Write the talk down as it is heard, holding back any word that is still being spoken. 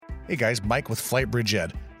Hey guys, Mike with FlightBridge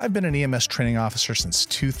Ed. I've been an EMS training officer since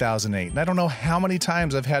 2008, and I don't know how many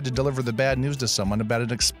times I've had to deliver the bad news to someone about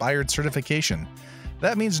an expired certification.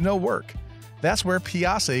 That means no work. That's where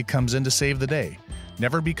Piace comes in to save the day.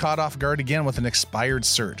 Never be caught off guard again with an expired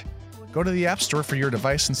cert. Go to the App Store for your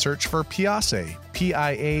device and search for Piace,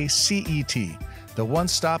 P-I-A-C-E-T, the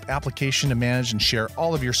one-stop application to manage and share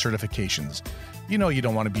all of your certifications. You know you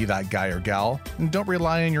don't want to be that guy or gal, and don't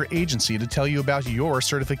rely on your agency to tell you about your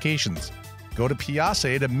certifications. Go to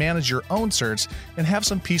Piace to manage your own certs and have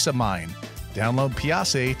some peace of mind. Download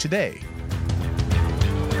Piace today.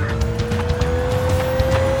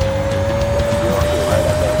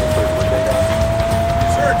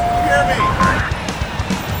 Sir, can you hear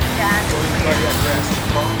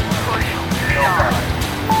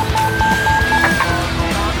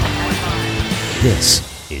me?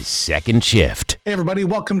 This is Second Shift. Hey everybody,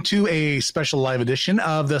 welcome to a special live edition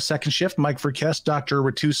of the Second Shift. Mike Verkest, Dr.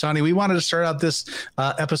 Ratu Sani. We wanted to start out this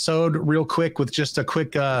episode real quick with just a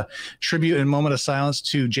quick tribute and moment of silence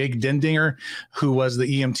to Jake Dendinger, who was the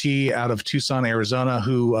EMT out of Tucson, Arizona,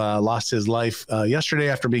 who lost his life yesterday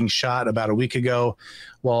after being shot about a week ago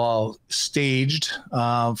while staged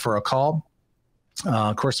for a call.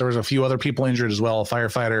 Of course, there was a few other people injured as well, a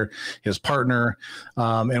firefighter, his partner,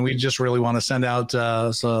 and we just really want to send out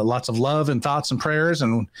lots of love and thoughts and prayers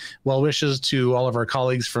and well wishes to all of our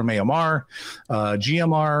colleagues from AMR,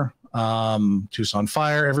 GMR, Tucson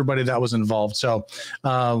Fire, everybody that was involved. So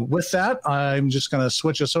with that, I'm just going to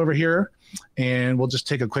switch us over here, and we'll just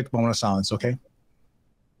take a quick moment of silence, okay?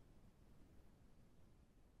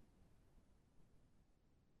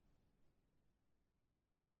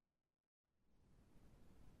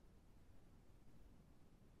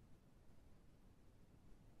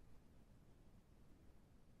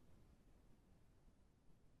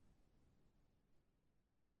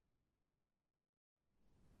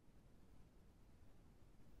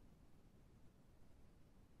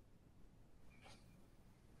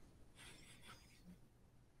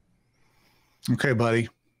 Okay, buddy.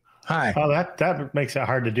 Hi. Oh, that makes it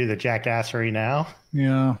hard to do the jackassery now.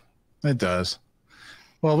 Yeah, it does.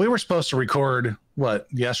 Well, we were supposed to record,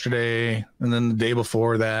 yesterday and then the day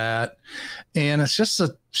before that, and it's just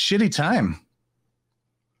a shitty time.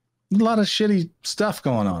 A lot of shitty stuff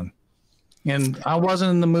going on. And I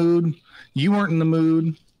wasn't in the mood. You weren't in the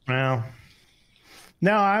mood. Well,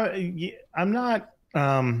 no, I'm not.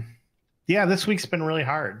 Yeah, this week's been really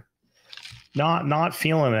hard. Not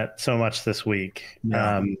feeling it so much this week.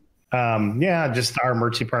 Yeah. Just our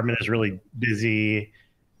emergency department is really busy.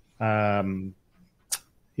 Had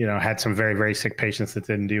some very, very sick patients that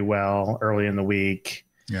didn't do well early in the week.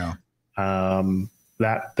 Yeah.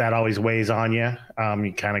 That always weighs on you.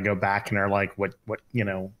 You kind of go back and are like, what,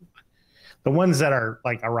 the ones that are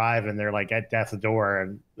like arrive and they're like at death's door,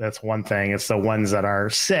 and that's one thing. It's the ones that are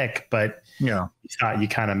sick, but Yeah. you thought you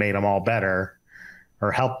kind of made them all better.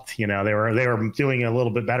 Or helped, they were doing a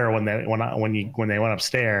little bit better when they went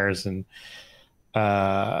upstairs, and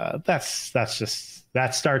that's just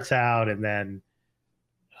that starts out, and then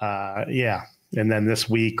and then this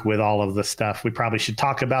week with all of the stuff, we probably should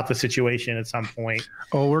talk about the situation at some point.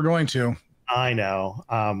 Oh, we're going to. I know,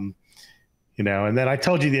 and then I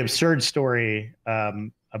told you the absurd story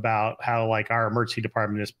about how like our emergency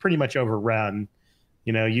department is pretty much overrun.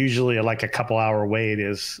 Usually like a couple hour wait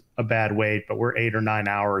is a bad wait, but we're 8 or 9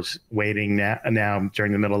 hours waiting now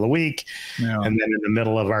during the middle of the week. Yeah. And then in the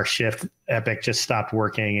middle of our shift, Epic just stopped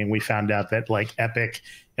working. And we found out that like Epic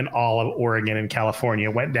in all of Oregon and California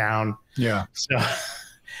went down. Yeah. So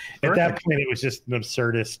at that point, it was just an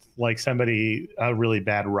absurdist, like a really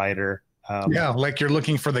bad writer. Like you're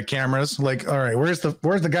looking for the cameras. Like, all right, where's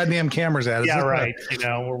the goddamn cameras at? Right.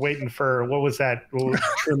 We're waiting for, what was that,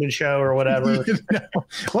 Truman Show or whatever?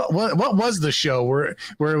 What was the show where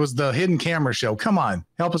it was the hidden camera show? Come on,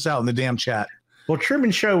 help us out in the damn chat. Well,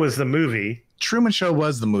 Truman Show was the movie. Truman Show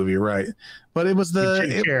was the movie, right? But it was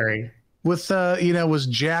Cherry with was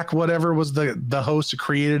Jack whatever was the host who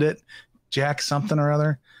created it, Jack something or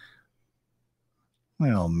other.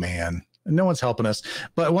 Oh man. No one's helping us.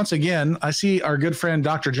 But once again, I see our good friend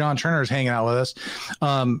Dr. John Turner is hanging out with us.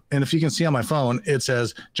 And if you can see on my phone, it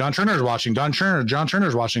says, John Turner's watching, John Turner's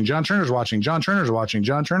watching, John Turner's watching, John Turner's watching,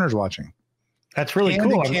 John Turner's watching. That's really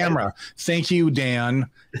and cool. The camera. Thank you, Dan.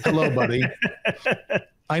 Hello, buddy.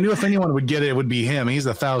 I knew if anyone would get it, it would be him. He's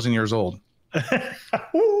 1,000 years old. Or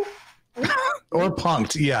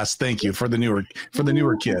punked. Yes, thank you for the newer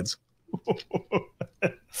kids.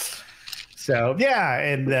 So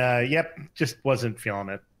just wasn't feeling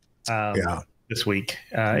it this week.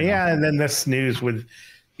 And then this news with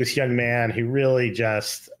this young man who really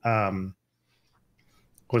just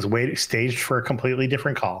was staged for a completely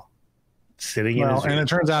different call. Sitting in and it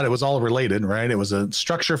turns out it was all related, right? It was a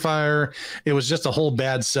structure fire. It was just a whole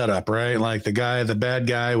bad setup, right? Like the bad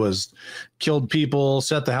guy killed people,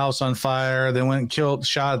 set the house on fire, then went and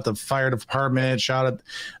shot at the fire department, shot at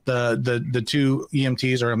the two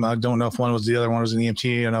EMTs, or I don't know if one was the other one was an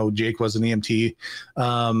EMT. I know Jake was an EMT.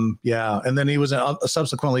 And then he was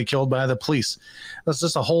subsequently killed by the police. That's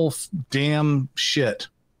just a whole damn shit,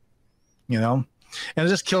 And it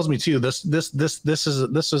just kills me too. This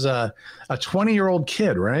is a 20-year-old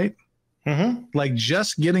kid, right? Mm-hmm. Like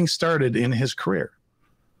just getting started in his career.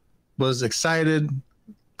 Was excited,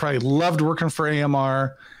 probably loved working for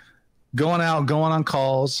AMR, going on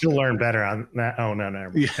calls. You'll learn better on that. Oh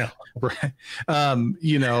no. Yeah, right. Wait a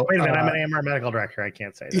minute, I'm an AMR medical director. I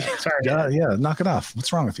can't say that. Sorry. Yeah, knock it off.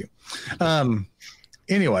 What's wrong with you?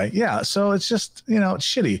 Anyway, yeah, so it's just, it's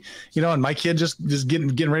shitty, and my kid just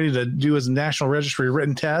getting ready to do his National Registry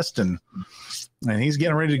written test, and he's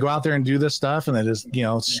getting ready to go out there and do this stuff, and it just,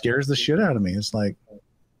 scares the shit out of me. It's like,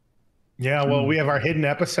 yeah, well, we have our hidden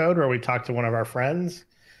episode where we talked to one of our friends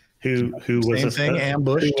who was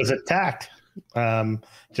ambushed, who was attacked.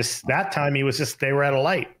 Just that time they were at a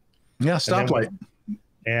light. Yeah, stoplight.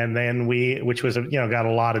 And then which was got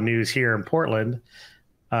a lot of news here in Portland.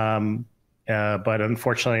 But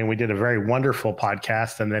unfortunately, we did a very wonderful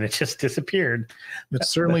podcast, and then it just disappeared. It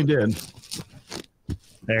certainly did.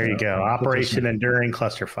 There you go. Operation Enduring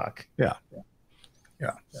Clusterfuck. Yeah.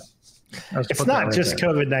 It's not just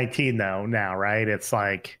COVID-19 though now, right? It's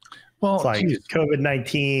like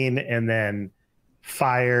COVID-19 and then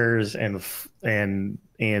fires and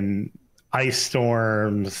ice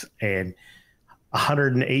storms and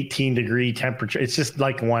 118-degree temperature. It's just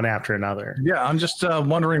like one after another. Yeah, I'm just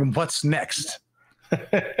wondering what's next.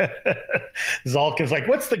 Zolkin's like,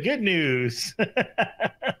 what's the good news?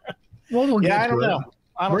 Well, I don't know.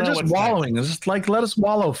 We're just wallowing. It's just like, let us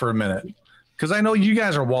wallow for a minute. Because I know you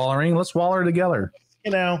guys are wallowing. Let's wallow together.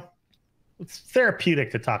 It's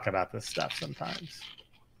therapeutic to talk about this stuff sometimes.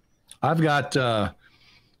 I've got,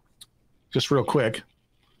 just real quick,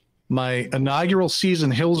 my inaugural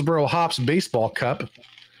season Hillsboro Hops Baseball Cup.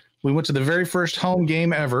 We went to the very first home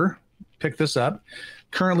game ever. Picked this up.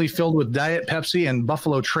 Currently filled with Diet Pepsi and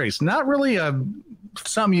Buffalo Trace. Not really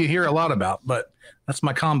something you hear a lot about, but that's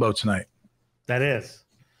my combo tonight. That is.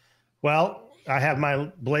 Well, I have my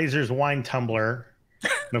Blazers wine tumbler.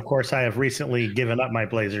 And of course, I have recently given up my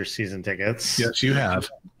Blazers season tickets. Yes, you have.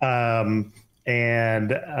 And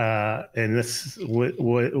this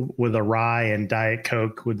with a rye and Diet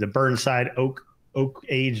Coke with the Burnside oak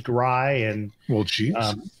aged rye and geez.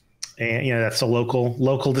 And that's a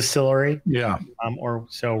local distillery. Yeah. Or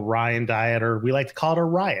so rye and diet, or we like to call it a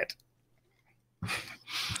riot.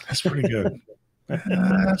 That's pretty good.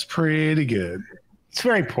 That's pretty good. It's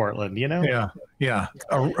very Portland, Yeah.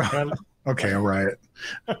 Okay, a riot.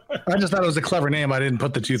 I just thought it was a clever name. I didn't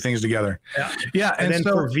put the two things together. Yeah. And then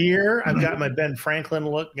for Veer, I've got my Ben Franklin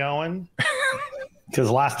look going. Because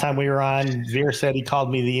last time we were on, Veer said he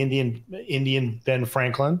called me the Indian Ben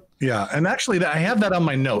Franklin. Yeah, and actually, I have that on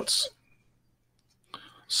my notes.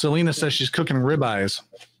 Selena says she's cooking ribeyes.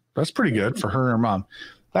 That's pretty good for her and her mom.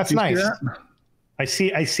 That's nice. I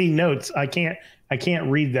see notes. I can't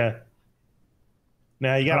read the.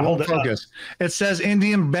 No, you got to hold it focus. It says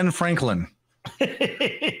Indian Ben Franklin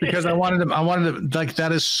because I wanted to like,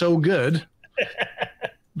 that is so good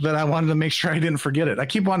that I wanted to make sure I didn't forget it. I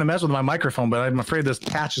keep wanting to mess with my microphone, but I'm afraid this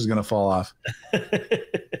patch is going to fall off.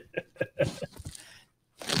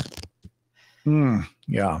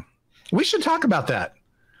 Yeah. We should talk about that.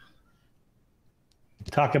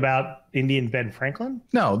 Talk about Indian Ben Franklin?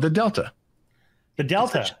 No, the Delta. The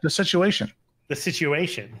Delta. The situation. The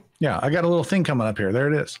situation. Yeah, I got a little thing coming up here. There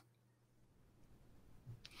it is.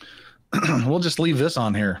 We'll just leave this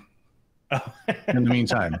on here in the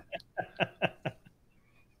meantime.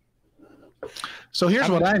 So here's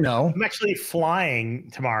what I know. I'm actually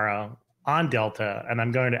flying tomorrow on Delta, and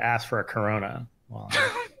I'm going to ask for a Corona. Well,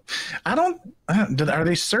 are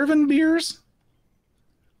they serving beers?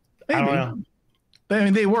 Maybe. I don't know. I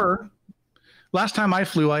mean, they were. Last time I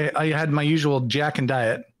flew, I had my usual Jack and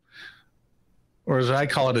Diet. Or as I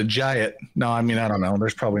call it, a Giant. No, I mean, I don't know.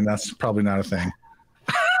 That's probably not a thing.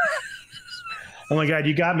 Oh my God,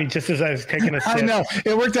 you got me just as I was taking a sip. I know.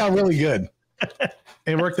 It worked out really good.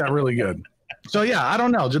 So yeah, I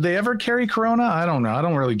don't know. Did they ever carry Corona? I don't know. I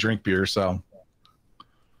don't really drink beer, so.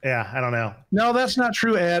 Yeah, I don't know. No, that's not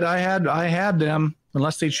true, Ed. I had them,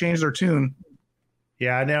 unless they changed their tune.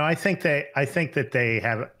 Yeah, no, I think that they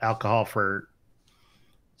have alcohol for,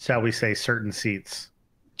 shall we say, certain seats.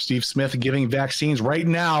 Steve Smith giving vaccines right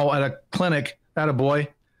now at a clinic. Attaboy.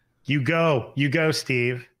 You go,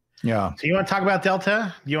 Steve. Yeah. So you want to talk about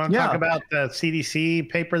Delta? You want to talk about the CDC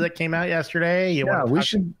paper that came out yesterday? We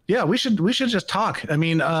should just talk. I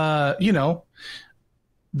mean, the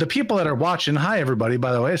people that are watching, hi everybody,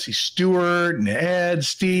 by the way. I see Stuart and Ed,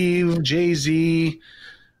 Steve, Jay-Z,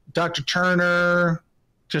 Dr. Turner,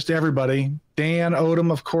 just everybody. Dan Odom,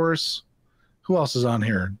 of course. Who else is on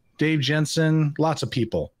here? Dave Jensen, lots of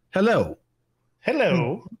people. Hello.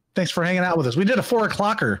 Thanks for hanging out with us. We did a 4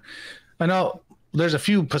 o'clocker. I know there's a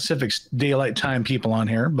few Pacific Daylight Time people on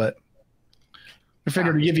here, but we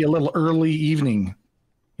figured to give you a little early evening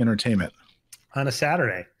entertainment. On a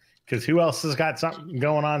Saturday. Because who else has got something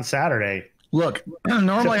going on Saturday? Look,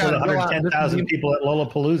 normally 110,000 people at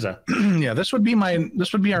Lollapalooza. Yeah, this would be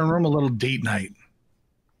our normal little date night.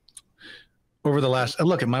 Over the last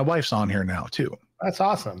look, at my wife's on here now too. That's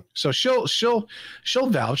awesome. So she'll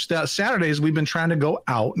vouch that Saturdays we've been trying to go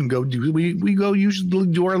out and go do we go usually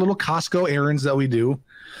do our little Costco errands that we do,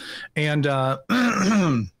 and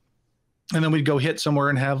and then we'd go hit somewhere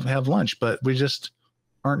and have lunch, but we just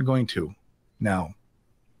aren't going to now.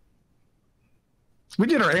 We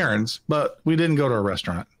did our errands, but we didn't go to a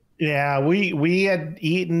restaurant. Yeah, we had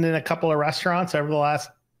eaten in a couple of restaurants over the last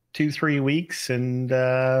 2-3 weeks, and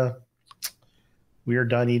we are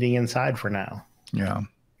done eating inside for now. Yeah,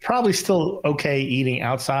 probably still okay eating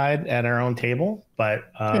outside at our own table, but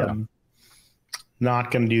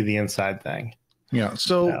not going to do the inside thing. Yeah.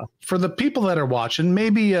 So for the people that are watching,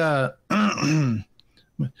 maybe I mean,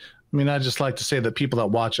 I just like to say that people that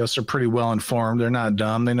watch us are pretty well informed. They're not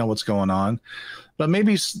dumb. They know what's going on. But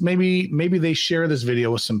maybe they share this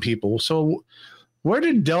video with some people. So where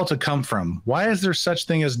did Delta come from? Why is there such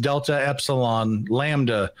thing as Delta, Epsilon,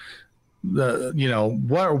 Lambda?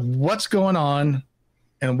 What's going on,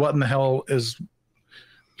 and what in the hell is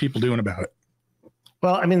people doing about it?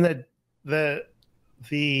 Well, I mean, the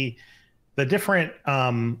different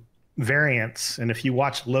variants, and if you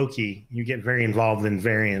watch Loki, you get very involved in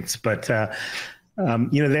variants, but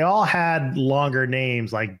they all had longer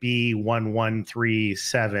names like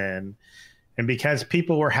B1137, and because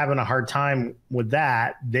people were having a hard time with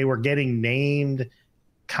that, they were getting named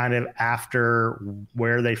kind of after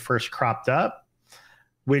where they first cropped up,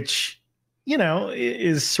 which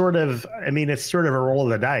is sort of, I mean, it's sort of a roll of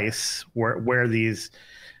the dice where these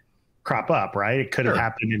crop up, right? It could have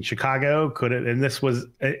happened in Chicago,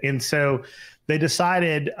 and so they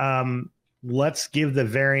decided, let's give the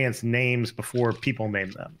variants names before people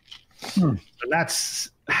name them. So that's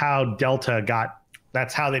how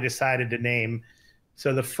that's how they decided to name.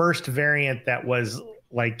 So the first variant that was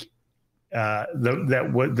like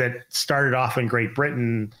that started off in Great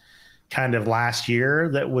Britain kind of last year,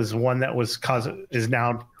 that was one that is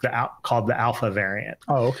now called the Alpha variant.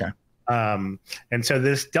 Oh, okay. And so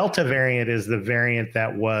this Delta variant is the variant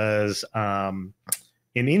that was in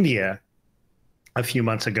India a few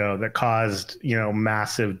months ago that caused,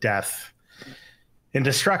 massive death and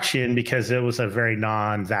destruction because it was a very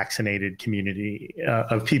non-vaccinated community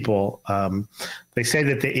of people. They say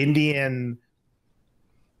that the Indian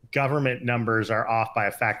government numbers are off by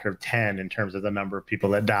a factor of 10 in terms of the number of people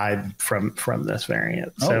that died from this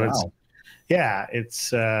variant. So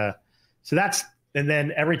so that's, and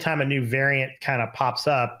then every time a new variant kind of pops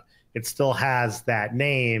up, it still has that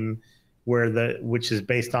name which is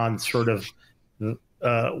based on sort of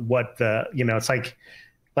what the, it's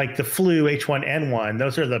like the flu H1N1.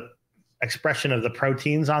 Those are the expression of the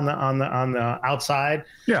proteins on the outside.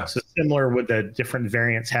 Yeah. So similar with the different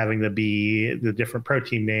variants having the different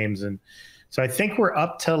protein names. And so I think we're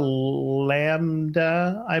up to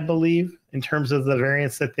Lambda, I believe, in terms of the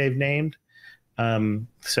variants that they've named. The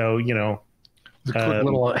quick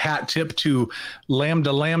little hat tip to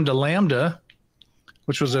Lambda,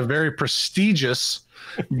 which was a very prestigious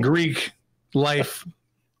Greek life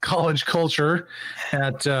college culture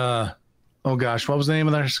at, what was the name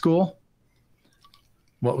of their school?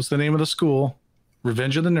 What was the name of the school?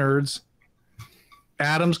 Revenge of the Nerds.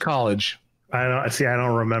 Adams College. I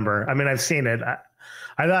don't remember. I mean, I've seen it.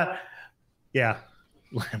 I thought, yeah.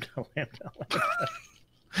 Lambda.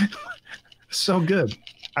 So good.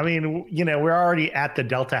 I mean, we're already at the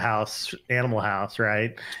Delta House, Animal House,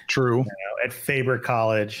 right? True. At Faber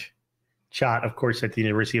College. Shot, of course, at the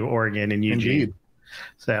University of Oregon in Eugene. Indeed.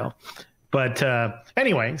 So, but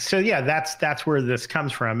anyway, so yeah, that's where this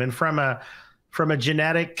comes from. And from a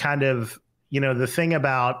genetic kind of, the thing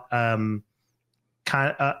about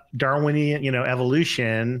Darwinian,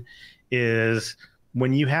 evolution is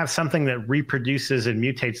when you have something that reproduces and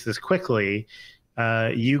mutates this quickly,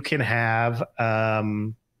 you can have,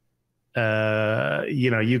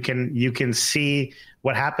 you can see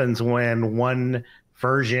what happens when one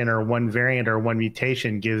version or one variant or one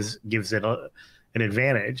mutation gives it an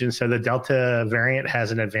advantage. And so the Delta variant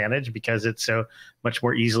has an advantage because it's so much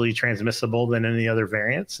more easily transmissible than any other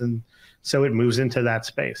variants. And so it moves into that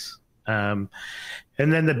space. And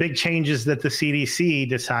then the big changes that the CDC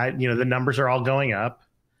decide, the numbers are all going up.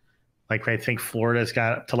 Like I think Florida's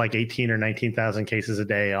got up to like 18 or 19,000 cases a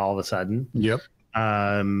day all of a sudden. Yep.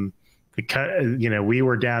 Because, we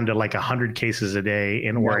were down to like 100 cases a day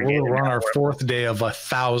in Oregon. We're on our fourth day of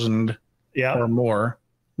 1,000 or more,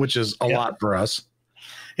 which is a lot for us.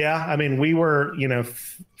 Yeah. I mean, we were,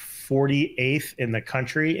 48th in the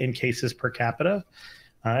country in cases per capita.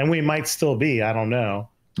 And we might still be, I don't know.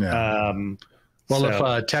 Yeah.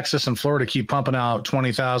 If Texas and Florida keep pumping out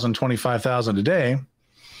 20,000, 25,000 a day.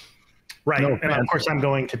 Right. And of course, I'm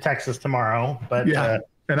going to Texas tomorrow. But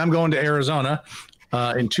and I'm going to Arizona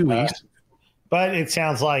in 2 weeks. But it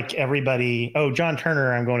sounds like everybody. Oh, John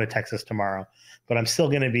Turner, I'm going to Texas tomorrow, but I'm still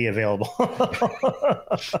going to be available.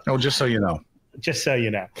 Just so you know. Just so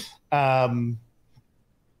you know.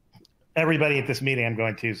 Everybody at this meeting I'm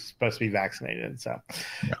going to is supposed to be vaccinated. So,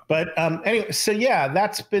 but anyway, so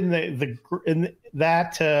that's been that's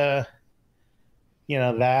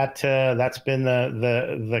been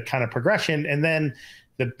the kind of progression. And then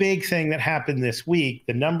the big thing that happened this week,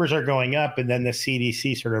 the numbers are going up, and then the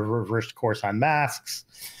CDC sort of reversed course on masks,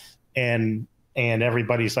 and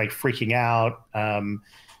everybody's like freaking out. And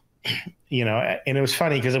it was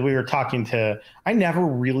funny because we were talking I never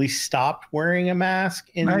really stopped wearing a mask.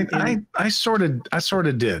 I sort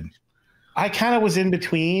of did. I kind of was in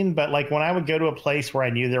between, but like when I would go to a place where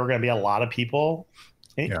I knew there were going to be a lot of people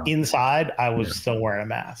inside, I was still wearing a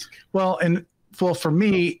mask. Well, for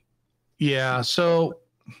me, So,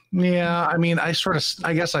 I mean, I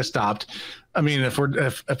guess I stopped. I mean,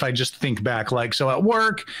 if I just think back, like, so at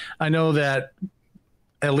work, I know that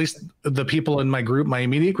at least the people in my group, my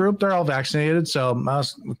immediate group, they're all vaccinated. So I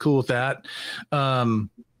was cool with that. But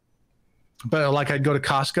like I'd go to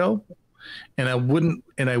Costco and I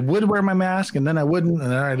would wear my mask, and then I wouldn't,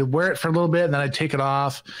 and then I'd wear it for a little bit and then I'd take it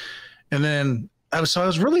off. And then I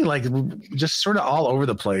was really like just sort of all over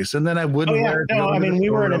the place. And then I wouldn't wear it. No, I mean, we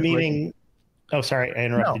were in a meeting. Oh, sorry, I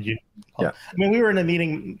interrupted you. Yeah. I mean, we were in a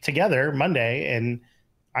meeting together Monday, and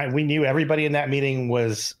we knew everybody in that meeting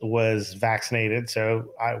was vaccinated,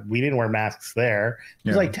 so we didn't wear masks there. It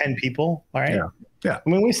was like 10 people, all right? Yeah. I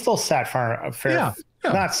mean, we still sat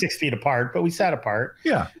not 6 feet apart, but we sat apart.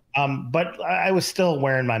 Yeah. But I was still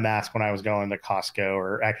wearing my mask when I was going to Costco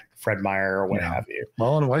or at Fred Meyer or what have you.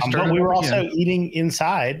 Well, and but we were also eating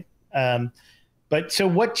inside. But so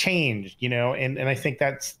what changed? And I think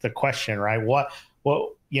that's the question, right? What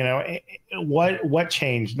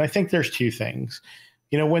changed? And I think there's two thdo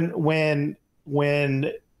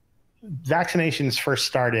when vaccinations first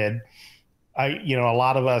started, a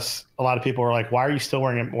lot of people were like, why are you still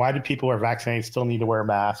wearing it? Why do people who are vaccinated still need to wear a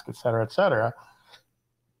mask, et cetera, et cetera?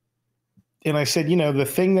 And I said, the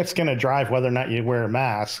thing that's going to drive whether or not you wear a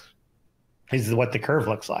mask is what the curve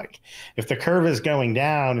looks like. If the curve is going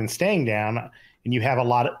down and staying down, and you have a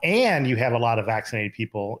lot of vaccinated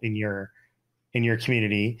people in your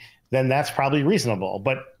community, then that's probably reasonable.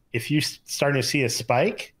 But if you starting to see a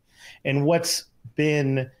spike, and what's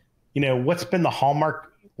been the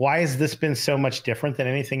hallmark, why has this been so much different than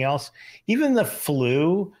anything else? Even the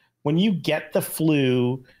flu, when you get the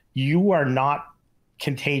flu, you are not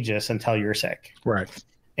contagious until you're sick. Right.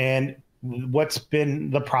 And what's been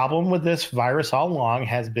the problem with this virus all along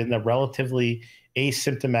has been the relatively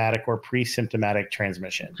asymptomatic or pre-symptomatic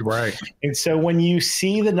transmission. Right. And so when you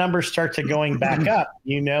see the numbers start to going back up,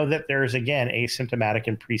 that there's, again, asymptomatic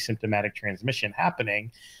and pre-symptomatic transmission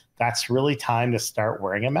happening. That's really time to start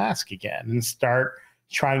wearing a mask again and start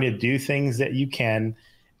trying to do things that you can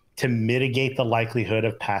to mitigate the likelihood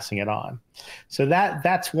of passing it on. So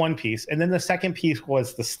that's one piece. And then the second piece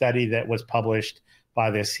was the study that was published by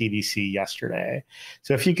the CDC yesterday.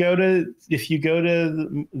 So if you go to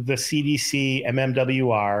the CDC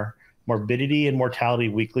MMWR Morbidity and Mortality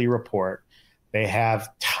Weekly Report, they have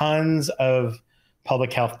tons of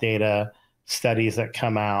public health data studies that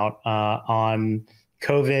come out on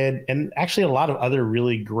COVID, and actually a lot of other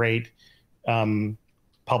really great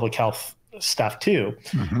public health stuff too.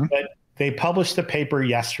 Mm-hmm. But they published a paper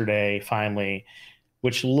yesterday, finally,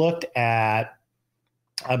 which looked at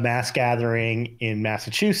a mass gathering in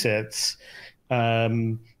Massachusetts,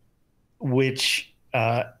 which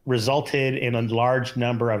resulted in a large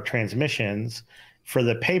number of transmissions. For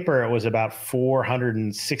the paper, it was about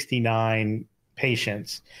 469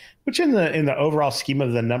 patients, which in the overall scheme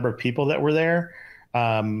of the number of people that were there,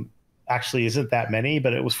 actually isn't that many,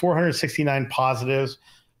 but it was 469 positives,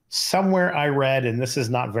 somewhere I read, and this is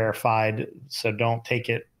not verified, so don't take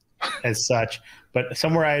it as such, but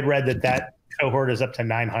somewhere I had read that cohort is up to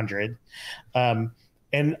 900. And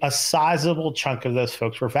a sizable chunk of those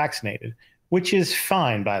folks were vaccinated, which is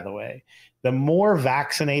fine, by the way. The more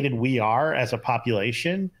vaccinated we are as a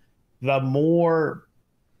population, the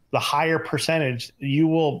higher percentage you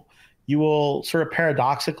will sort of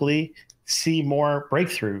paradoxically see more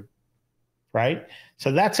breakthrough, right?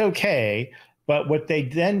 So that's okay. But what they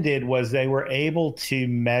then did was they were able to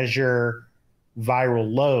measure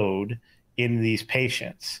viral load in these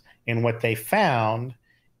patients. And what they found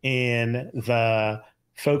in the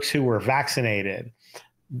folks who were vaccinated,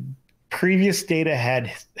 previous data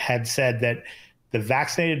had said that the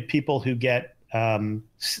vaccinated people who get COVID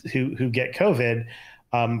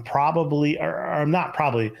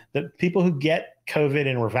the people who get COVID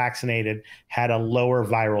and were vaccinated had a lower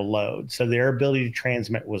viral load, so their ability to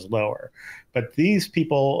transmit was lower. But these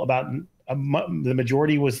people, the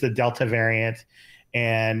majority was the Delta variant,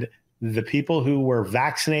 and the people who were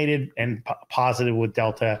vaccinated and positive with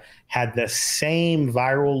Delta had the same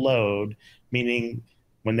viral load, meaning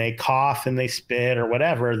when they cough and they spit or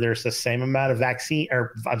whatever, there's the same amount of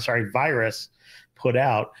virus put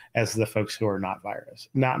out as the folks who are not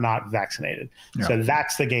vaccinated. Yeah. So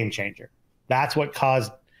that's the game changer. That's what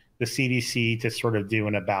caused the CDC to sort of do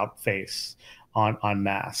an about face on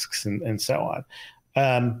masks and so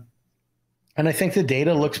on. And I think the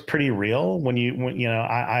data looks pretty real when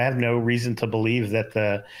I have no reason to believe that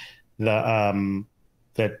the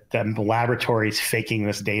laboratory's faking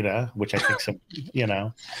this data, which I think some, But you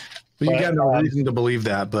got no reason to believe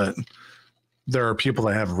that, but there are people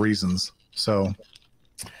that have reasons. So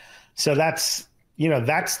that's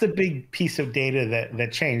the big piece of data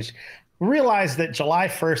that changed. Realize that July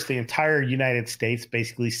 1st, the entire United States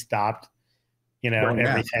basically stopped,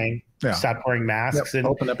 everything. Yeah. Stopped wearing masks and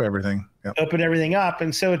open up everything. Yep. Open everything up.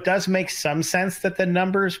 And so it does make some sense that the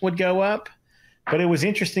numbers would go up. But it was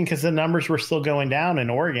interesting because the numbers were still going down in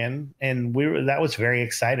Oregon, and that was very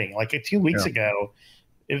exciting. Like 2 weeks ago,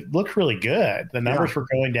 it looked really good. The numbers were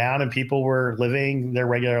going down, and people were living their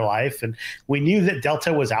regular life. And we knew that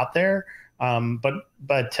Delta was out there, and then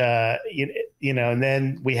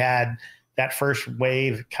we had that first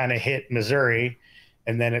wave kind of hit Missouri,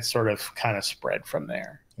 and then it sort of kind of spread from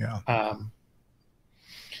there. Yeah.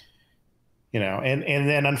 And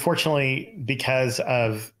then unfortunately, because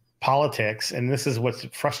of politics, and this is what's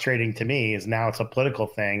frustrating to me, is now it's a political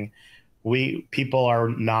thing. People are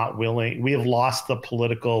not willing. We have lost the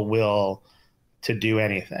political will to do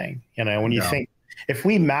anything. When you think if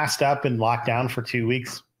we masked up and locked down for 2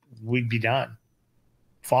 weeks, we'd be done.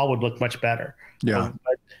 Fall would look much better. Yeah.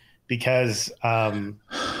 But because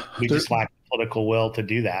we just lack the political will to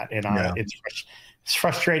do that. And it's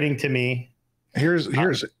frustrating to me. Here's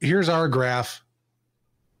our graph.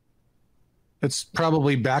 It's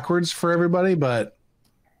probably backwards for everybody, but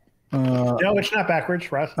no, it's not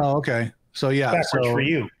backwards, Russ. Oh, okay. So yeah, backwards for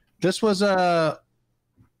you. This was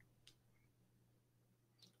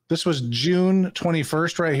June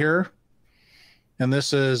 21st right here, and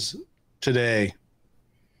this is today.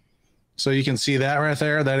 So you can see that right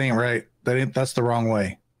there. That ain't right. That's the wrong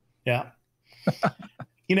way. Yeah.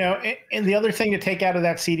 And the other thing to take out of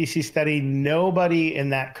that CDC study, nobody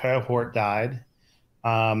in that cohort died.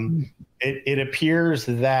 It appears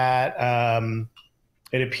that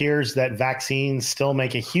vaccines still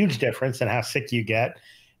make a huge difference in how sick you get,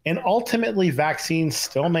 and ultimately vaccines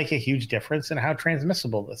still make a huge difference in how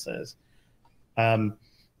transmissible this is. And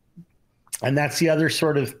that's the other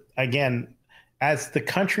sort of, again, as the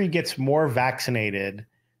country gets more vaccinated,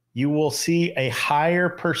 you will see a higher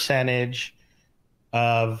percentage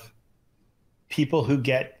of people who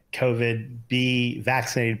get COVID be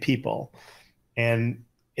vaccinated people. And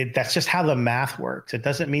that's just how the math works. It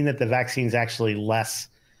doesn't mean that the vaccine is actually less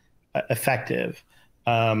effective.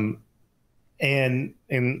 And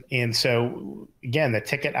so again, the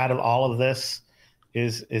ticket out of all of this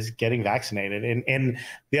is getting vaccinated. And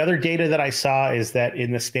the other data that I saw is that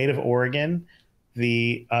in the state of Oregon,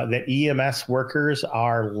 that EMS workers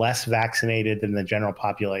are less vaccinated than the general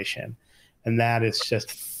population. And that is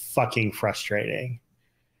just fucking frustrating.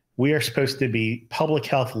 We are supposed to be public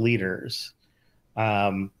health leaders.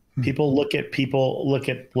 People look at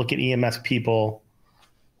EMS people.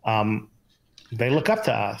 They look up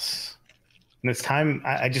to us, and it's time.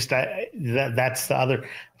 That's the other.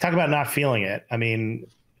 Talk about not feeling it. I mean,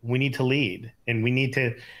 we need to lead, and we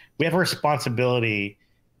have a responsibility.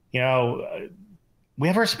 We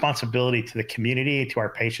have a responsibility to the community, to our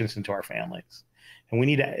patients, and to our families. And we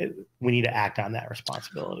need to act on that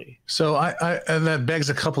responsibility. So and that begs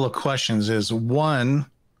a couple of questions. Is one,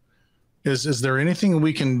 Is there anything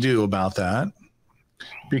we can do about that?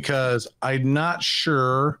 Because I'm not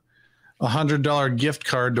sure $100 gift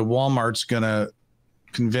card to Walmart's gonna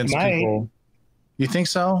convince people. You think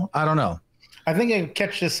so? I don't know. I think it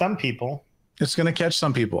catches some people. It's going to catch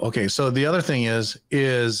some people. Okay, so the other thing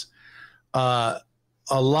is a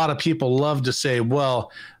lot of people love to say,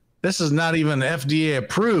 well, this is not even FDA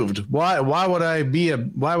approved. Why would I be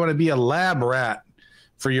a lab rat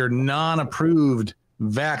for your non-approved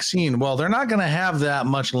vaccine? Well, they're not going to have that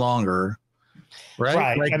much longer, right?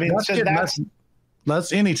 Right. Like, I mean,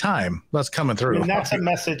 that's any time that's coming through. And that's a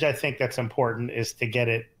message I think that's important, is to get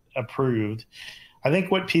it approved. I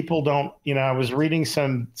think what people don't, I was reading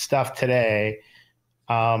some stuff today.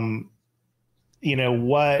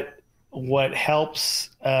 What helps,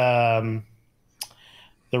 the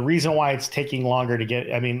reason why it's taking longer to get,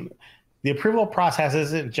 the approval process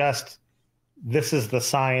isn't just, this is the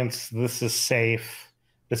science, this is safe,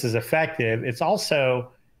 this is effective. It's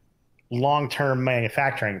also long-term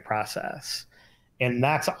manufacturing process. And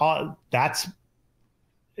that's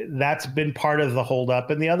been part of the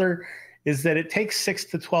holdup. And the other is that it takes 6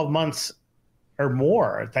 to 12 months or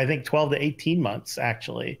more. I think 12 to 18 months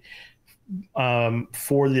actually,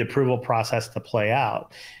 for the approval process to play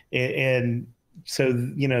out. And so,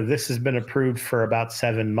 this has been approved for about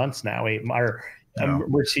 7 months now.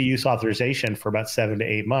 Emergency use authorization for about 7 to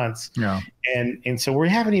 8 months. Yeah. And so we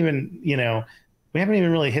haven't even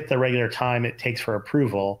really hit the regular time it takes for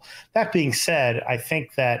approval. That being said, I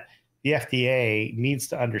think that the FDA needs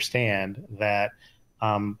to understand that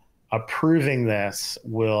approving this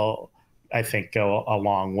will, I think, go a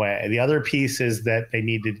long way. The other piece is that they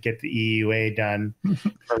need to get the EUA done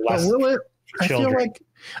for less children.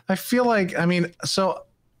 I feel like, so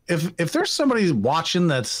if there's somebody watching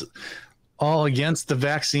that's all against the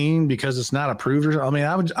vaccine because it's not approved,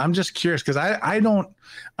 I'm just curious, because I don't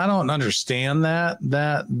understand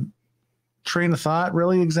that train of thought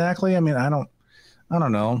really exactly. I don't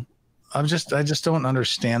know. I just don't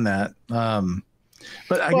understand that.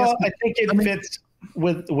 But I think it fits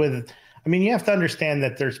with. You have to understand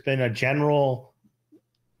that there's been a general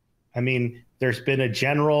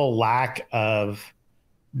lack of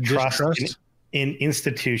trust in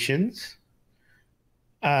institutions,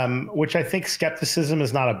 which I think skepticism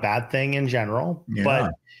is not a bad thing in general.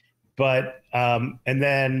 Yeah. But and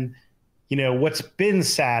then, what's been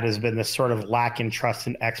sad has been this sort of lack in trust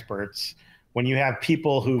in experts. When you have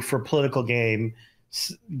people who, for political gain,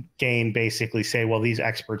 basically say, well, these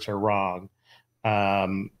experts are wrong,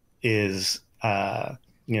 is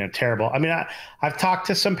terrible. I've talked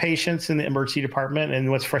to some patients in the emergency department, and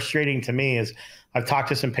what's frustrating to me is I've talked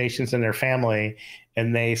to some patients and their family,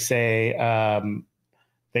 and they say, I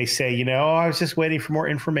was just waiting for more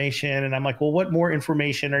information. And I'm like, well, what more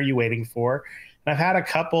information are you waiting for? And I've had a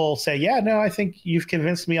couple say, yeah, no, I think you've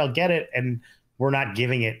convinced me, I'll get it. And we're not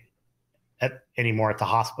giving it anymore at the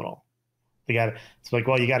hospital. It's like,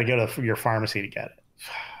 well, you got to go to your pharmacy to get it.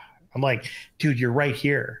 I'm like, dude, you're right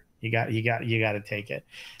here. You got to take it.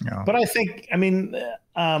 Yeah. But I think,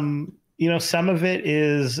 some of it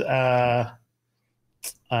is, some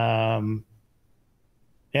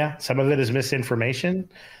of it is misinformation.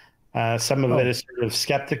 Some of it is sort of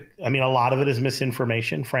skeptic. A lot of it is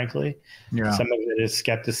misinformation, frankly. Yeah. Some of it is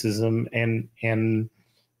skepticism, and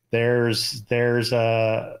there's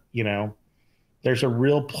a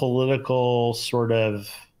real political sort of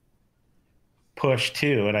push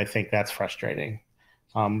too, and I think that's frustrating.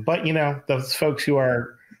 But those folks who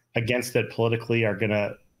are against it politically are going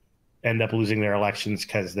to end up losing their elections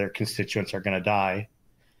because their constituents are going to die.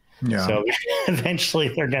 Yeah. So eventually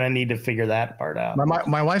they're going to need to figure that part out.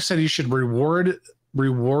 My wife said you should reward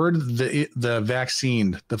the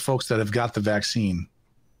vaccine, the folks that have got the vaccine.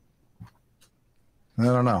 I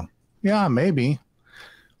don't know. Yeah, maybe.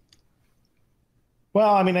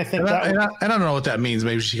 Well, I think I don't know what that means.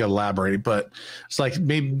 Maybe she could elaborate, but it's like,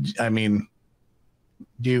 maybe, I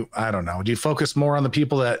don't know. Do you focus more on the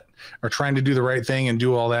people that are trying to do the right thing and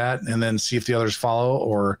do all that, and then see if the others follow?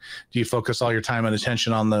 Or do you focus all your time and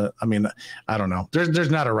attention on I don't know. There's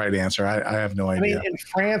not a right answer. I have no idea. In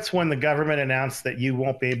France, when the government announced that you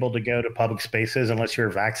won't be able to go to public spaces unless you're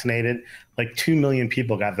vaccinated, like 2 million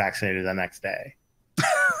people got vaccinated the next day.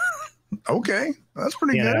 Okay, that's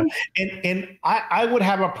pretty good. And I would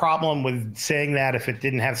have a problem with saying that if it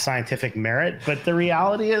didn't have scientific merit, but the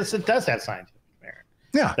reality is it does have scientific merit.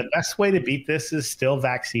 Yeah. The best way to beat this is still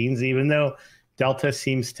vaccines, even though Delta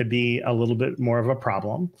seems to be a little bit more of a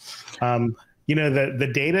problem.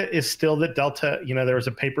 The data is still that Delta, there was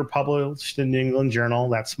a paper published in New England Journal,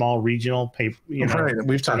 that small regional paper. Right.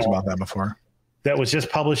 We've talked about that before. that was just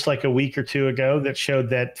published like a week or two ago that showed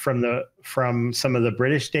that from some of the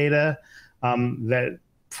British data, that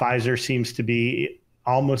Pfizer seems to be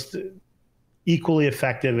almost equally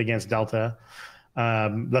effective against Delta.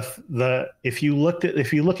 If you look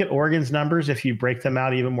at Oregon's numbers, if you break them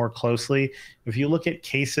out even more closely, if you look at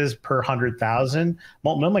cases per 100,000,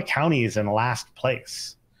 Multnomah County is in last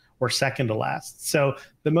place or second to last. So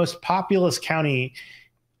the most populous county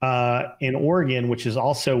in Oregon, which is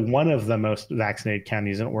also one of the most vaccinated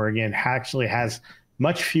counties in Oregon, actually has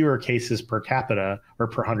much fewer cases per capita or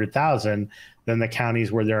per 100,000 than the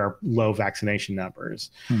counties where there are low vaccination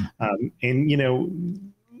numbers.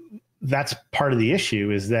 And that's part of the issue,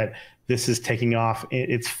 is that this is taking off.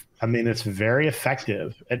 It's very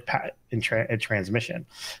effective at transmission.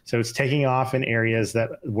 So it's taking off in areas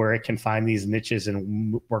where it can find these niches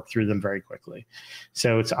and work through them very quickly.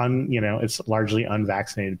 So it's it's largely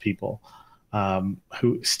unvaccinated people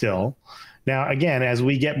who still. Now, again, as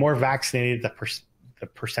we get more vaccinated, the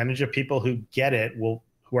percentage of people who get it who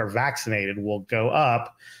are vaccinated will go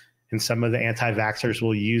up. And some of the anti-vaxxers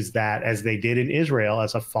will use that, as they did in Israel,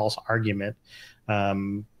 as a false argument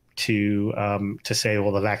to say,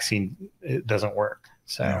 well, the vaccine doesn't work.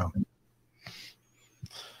 So,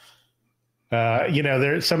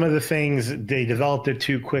 there's some of the things they developed it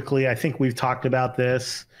too quickly. I think we've talked about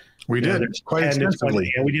this. We did quite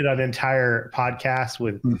extensively, and we did an entire podcast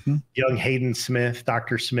with young Hayden Smith,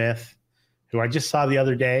 Dr. Smith, who I just saw the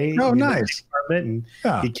other day. Oh, nice. And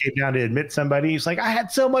he came down to admit somebody. He's like, I had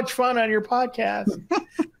so much fun on your podcast.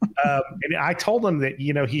 And I told him that,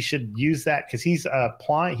 he should use that because he's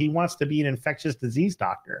applying. He wants to be an infectious disease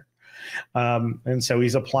doctor. And so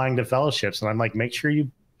he's applying to fellowships. And I'm like, make sure you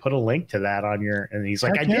put a link to that on your, and he's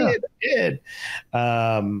like, I did.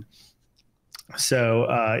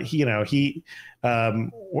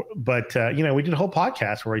 We did a whole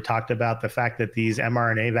podcast where we talked about the fact that these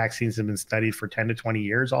mRNA vaccines have been studied for 10 to 20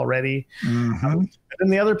 years already. And then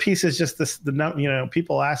the other piece is just this,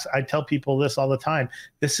 people ask, I tell people this all the time.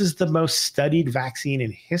 This is the most studied vaccine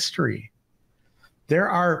in history. There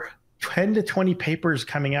are 10 to 20 papers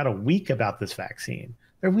coming out a week about this vaccine.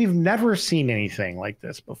 We've never seen anything like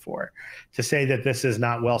this before. To say that this is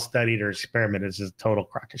not well studied or experimented is just a total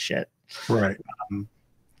crock of shit. Right.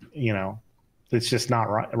 It's just not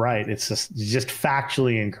right. It's just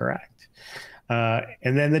factually incorrect.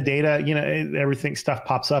 And then the data, everything stuff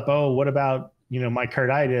pops up. Oh, what about,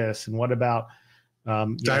 myocarditis? And what about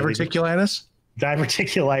diverticulitis?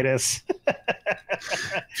 Diverticulitis.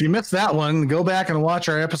 If you missed that one, go back and watch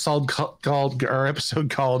our episode called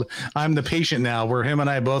 "I'm the Patient Now," where him and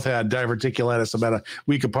I both had diverticulitis about a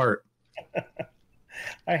week apart.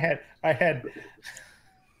 I had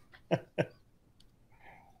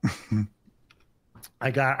I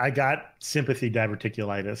got sympathy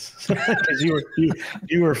diverticulitis because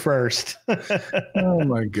you were first. Oh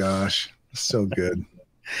my gosh, so good.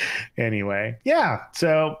 Anyway, yeah.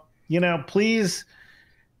 So please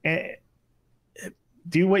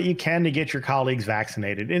do what you can to get your colleagues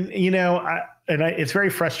vaccinated. And it's very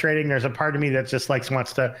frustrating. There's a part of me that just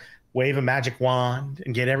wants to wave a magic wand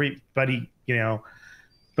and get everybody.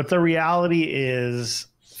 But the reality is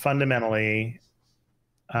fundamentally.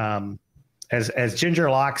 As Ginger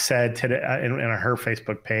Locke said today in her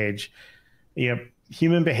Facebook page,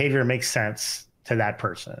 human behavior makes sense to that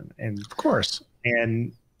person, and of course,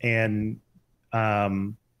 and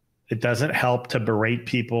it doesn't help to berate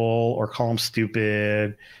people or call them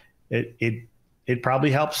stupid. It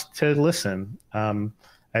probably helps to listen,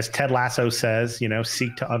 as Ted Lasso says.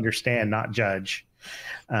 Seek to understand, not judge.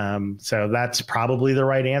 So that's probably the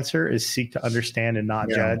right answer: is seek to understand and not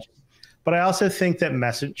judge. But I also think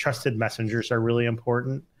that trusted messengers are really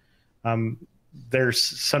important. There's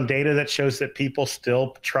some data that shows that people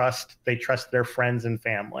still trust their friends and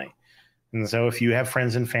family. And so if you have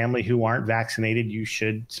friends and family who aren't vaccinated, you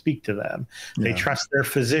should speak to them. Yeah. They trust their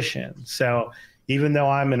physician. So even though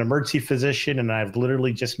I'm an emergency physician and I've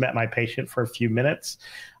literally just met my patient for a few minutes,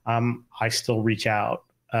 I still reach out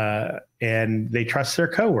and they trust their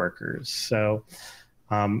coworkers. So,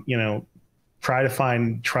 try to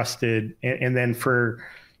find trusted, and then for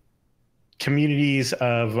communities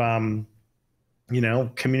of,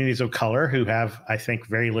 communities of color who have, I think,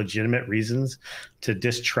 very legitimate reasons to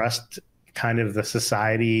distrust kind of the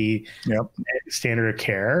society standard of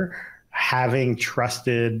care, having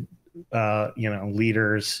trusted,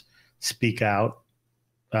 leaders speak out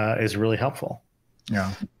is really helpful.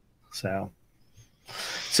 Yeah. So,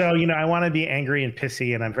 I want to be angry and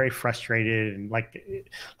pissy, and I'm very frustrated. And like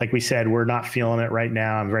we said, we're not feeling it right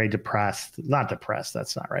now. I'm very depressed. Not depressed.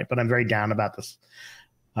 That's not right. But I'm very down about this.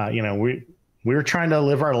 we were trying to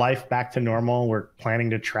live our life back to normal. We're planning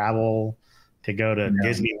to travel, to go to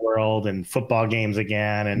Disney World and football games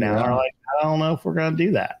again. And now we're like, I don't know if we're going to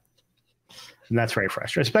do that. And that's very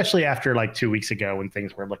frustrating, especially after like 2 weeks ago when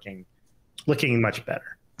things were looking much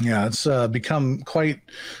better. Yeah, it's become quite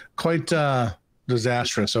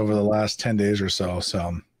disastrous over the last 10 days or so.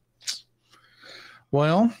 So,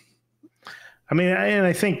 well, I mean, and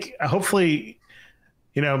I think hopefully,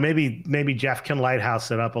 maybe Jeff can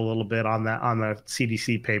lighthouse it up a little bit on the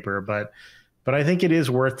CDC paper, but I think it is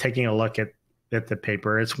worth taking a look at the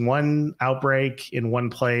paper. It's one outbreak in one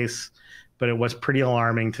place, but it was pretty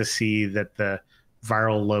alarming to see that the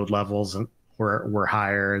viral load levels were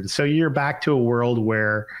higher. And so you're back to a world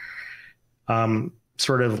where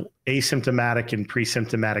sort of asymptomatic and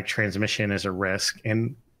pre-symptomatic transmission is a risk.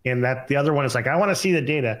 And that the other one is like, I want to see the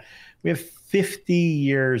data. We have 50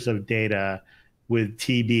 years of data with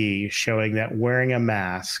TB showing that wearing a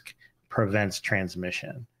mask prevents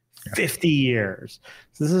transmission. 50 years.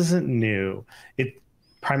 So this isn't new. It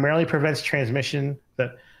primarily prevents transmission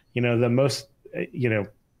that, the most,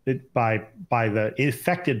 by the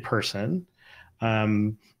infected person.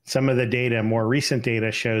 Some of the data, more recent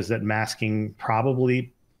data, shows that masking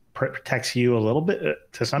probably protects you a little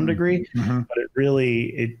bit to some degree, but it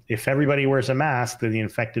really, if everybody wears a mask, then the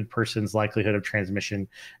infected person's likelihood of transmission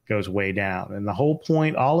goes way down. And the whole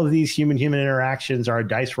point, all of these human-human interactions are a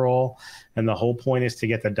dice roll, and the whole point is to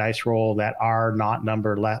get the dice roll that are not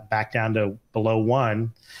numbered back down to below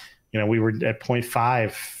 1. We were at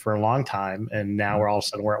 0.5 for a long time, and now we're all of a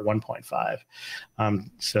sudden we're at 1.5,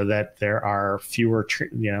 so that there are fewer,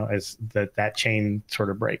 as that chain sort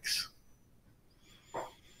of breaks.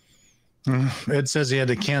 It says he had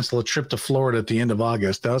to cancel a trip to Florida at the end of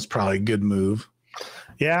August. That was probably a good move.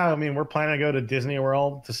 Yeah, I mean, we're planning to go to Disney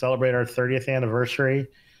World to celebrate our 30th anniversary.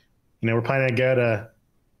 We're planning to go to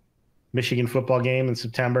Michigan football game in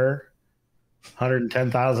September.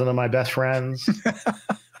 110,000 of my best friends.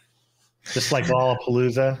 Just like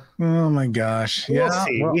Lollapalooza. Oh my gosh. We'll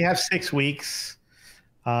see. We have 6 weeks.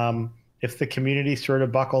 If the community sort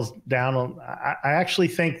of buckles down, I actually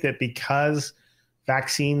think that because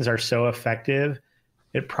vaccines are so effective,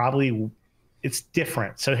 it's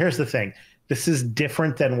different. So here's the thing. This is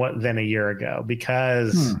different than a year ago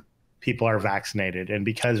because people are vaccinated and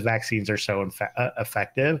because vaccines are so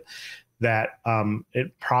effective that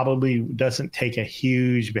it probably doesn't take a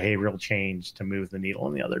huge behavioral change to move the needle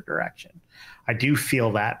in the other direction. I do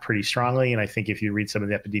feel that pretty strongly. And I think if you read some of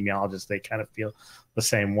the epidemiologists, they kind of feel the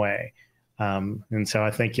same way. And so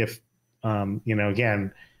I think if,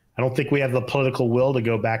 again, I don't think we have the political will to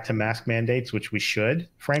go back to mask mandates, which we should,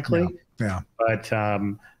 frankly. Yeah. But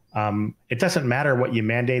it doesn't matter what you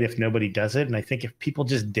mandate if nobody does it. And I think if people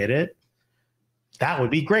just did it, that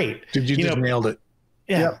would be great. You just nailed it.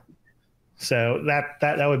 Yeah. Yep. So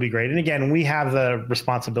that would be great. And again, we have the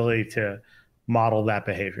responsibility to model that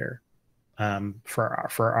behavior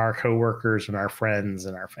for our coworkers and our friends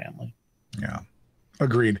and our family. Yeah.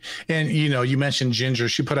 Agreed. And, you mentioned Ginger.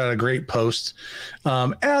 She put out a great post,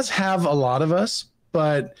 as have a lot of us.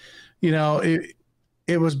 But,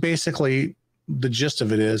 it was basically the gist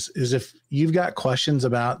of it is if you've got questions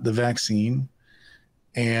about the vaccine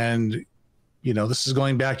and, this is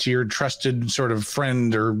going back to your trusted sort of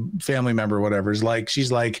friend or family member, or whatever,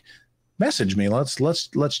 she's like, message me.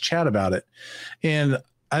 Let's chat about it. And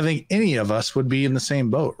I think any of us would be in the same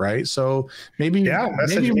boat. Right. So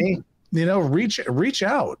message me. Reach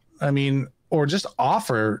out. I mean, or just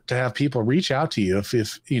offer to have people reach out to you.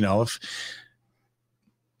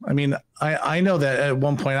 I know that at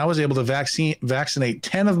one point I was able to vaccinate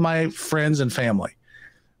 10 of my friends and family.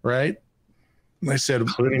 Right. I said,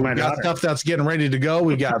 we've got stuff that's getting ready to go.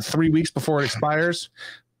 We got 3 weeks before it expires,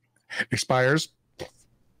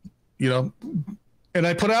 and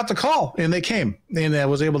I put out the call and they came, and I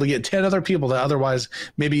was able to get 10 other people that otherwise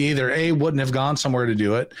maybe either A, wouldn't have gone somewhere to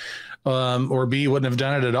do it, or B, wouldn't have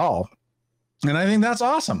done it at all. And I think that's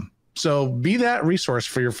awesome. So be that resource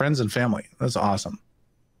for your friends and family. That's awesome.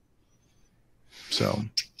 So,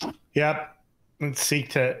 yep. Let's seek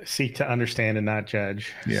to understand and not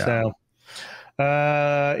judge. Yeah. So,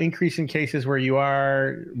 increase in cases where you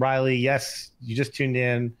are, Riley. Yes, you just tuned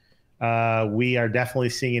in. We are definitely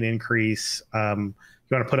seeing an increase. You want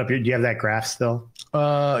to put up do you have that graph still?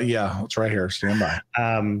 Yeah, it's right here. Stand by.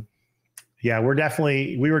 Yeah, we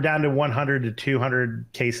were down to 100 to 200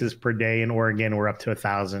 cases per day in Oregon. We're up to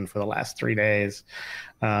 1,000 for the last 3 days.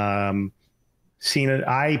 Seen it.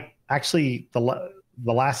 I actually, the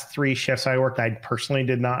last 3 shifts I worked, I personally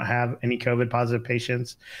did not have any COVID positive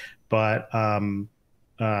patients, but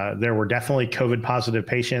there were definitely COVID positive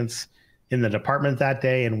patients in the department that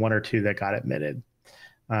day and 1 or 2 that got admitted.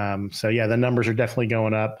 So yeah, the numbers are definitely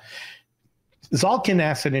going up. Zalkin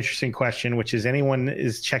asked an interesting question, which is anyone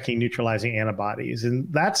is checking neutralizing antibodies. And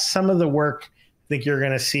that's some of the work I think you're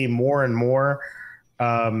going to see more and more.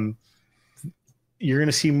 You're going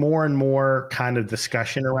to see more and more kind of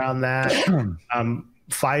discussion around that.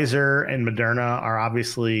 Pfizer and Moderna are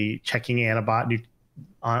obviously checking antibodies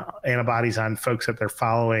on folks that they're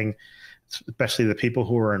following, especially the people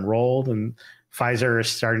who are enrolled. And Pfizer is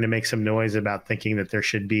starting to make some noise about thinking that there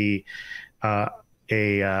should be a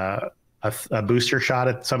booster shot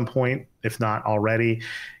at some point, if not already.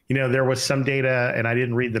 You know, there was some data, and I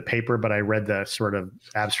didn't read the paper, but I read the sort of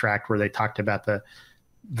abstract where they talked about the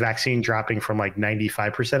vaccine dropping from like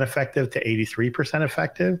 95% effective to 83%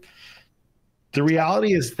 effective. The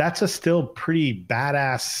reality is that's a still pretty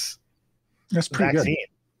badass vaccine.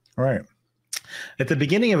 Good. Right. At the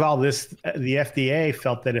beginning of all this, the FDA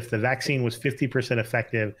felt that if the vaccine was 50%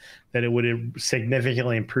 effective, that it would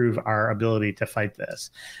significantly improve our ability to fight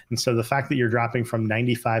this. And so the fact that you're dropping from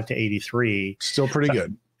 95 to 83 still pretty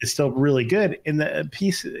good. It's still really good. In the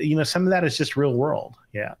piece, you know, some of that is just real world.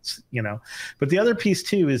 Yeah. You know, but the other piece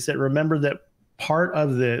too is that remember that part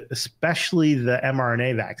of especially the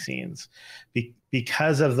mRNA vaccines,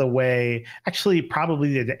 because of the way, actually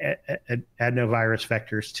probably the adenovirus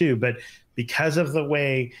vectors too, but because of the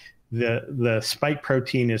way the spike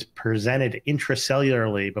protein is presented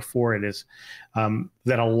intracellularly before it is,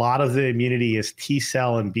 that a lot of the immunity is T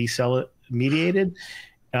cell and B cell mediated.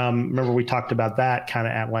 Remember we talked about that kind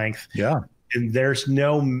of at length. Yeah. And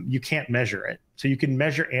you can't measure it. So you can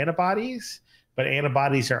measure antibodies, but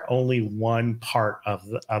antibodies are only one part of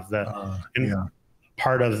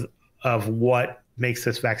part of what makes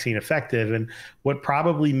this vaccine effective. And what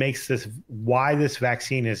probably makes why this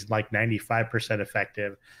vaccine is like 95%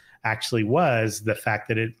 effective actually was the fact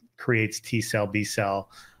that it creates T cell, B cell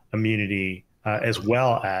immunity, as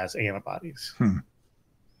well as antibodies.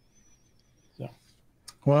 So.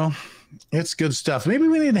 Well, it's good stuff. Maybe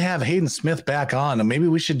we need to have Hayden Smith back on, and maybe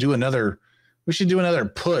we should do another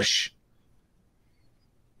push.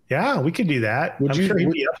 Yeah, we could do that. I'm sure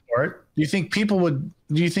he'd be up for it. Do you think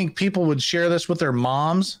people would share this with their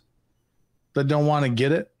moms that don't want to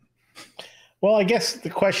get it? Well, I guess the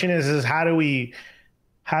question is how do we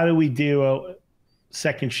do a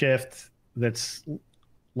second shift that's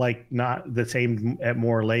aimed at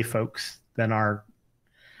more lay folks than our,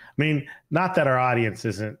 I mean, not that our audience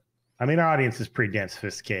isn't, I mean, our audience is pretty damn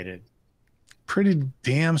sophisticated. Pretty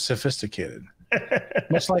damn sophisticated.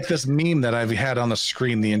 Much like this meme that I've had on the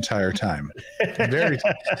screen the entire time. Very,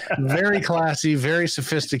 very classy, very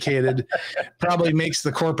sophisticated. Probably makes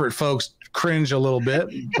the corporate folks cringe a little bit,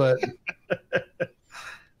 but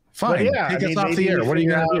fine. But yeah, take us off the air. What are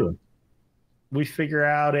you going to do? We figure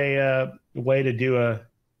out a way to do a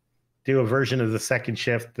version of the second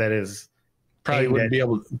shift that is probably wouldn't be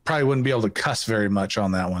able to cuss very much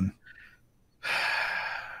on that one.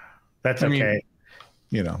 That's okay. Mean,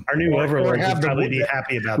 you know, our new overlords would probably be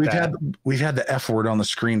happy about that. We've had the F word on the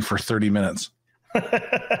screen for 30 minutes.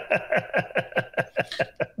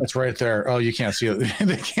 That's right there. Oh, you can't see it.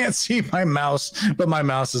 They can't see my mouse, but my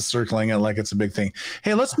mouse is circling it like it's a big thing.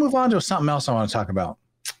 Hey, let's move on to something else I want to talk about.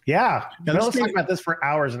 Yeah. Let's talk about this for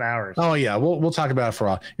hours and hours. Oh, yeah. We'll talk about it for a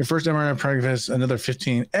while. Your first mRNA podcast, another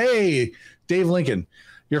 15. Hey, Dave Lincoln,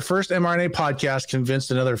 your first mRNA podcast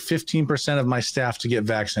convinced another 15% of my staff to get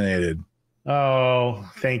vaccinated. Oh,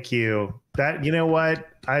 thank you. That, you know what?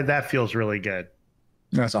 That feels really good.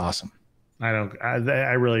 That's awesome. That's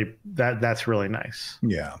really nice.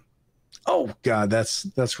 Yeah. Oh God,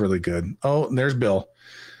 that's really good. Oh, there's Bill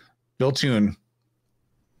Toon.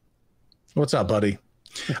 What's up, buddy?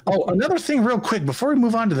 Oh, another thing real quick before we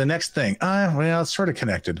move on to the next thing. Well, it's sort of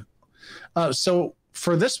connected. So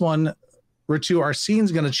for this one, Ritu, our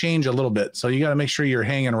scene's going to change a little bit. So you got to make sure you're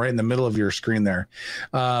hanging right in the middle of your screen there.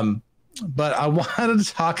 But I wanted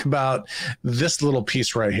to talk about this little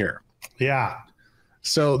piece right here. Yeah.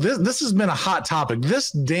 So this has been a hot topic.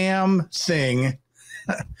 This damn thing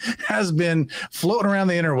has been floating around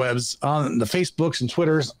the interwebs on the Facebooks and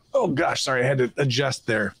Twitters. Oh gosh, sorry, I had to adjust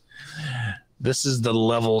there. This is the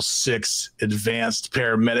level 6 advanced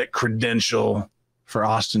paramedic credential for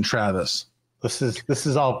Austin Travis. This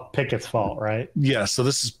is all Pickett's fault, right? Yeah. So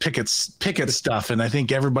this is Pickett stuff. And I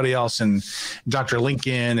think everybody else and Dr.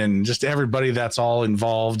 Lincoln and just everybody that's all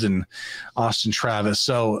involved in Austin Travis.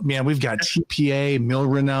 So man, we've got TPA,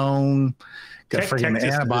 Milrinone, got freaking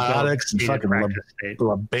antibiotics and fucking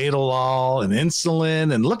labetalol and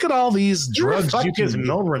insulin. And look at all these drugs. What the fuck is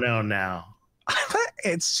Milrinone now?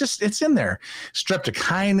 it's in there.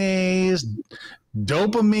 Streptokinase,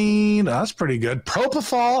 dopamine, that's pretty good.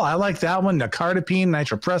 Propofol, I like that one. Nicardipine,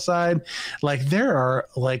 nitroprusside. Like there are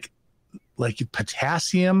like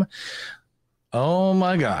potassium. Oh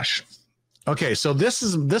my gosh. Okay, so this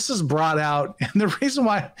is brought out, and the reason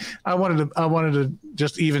why I wanted to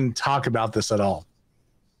just even talk about this at all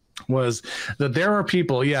was that there are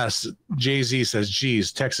people. Yes, Jay-Z says,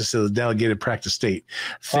 "Geez, Texas is a delegated practice state."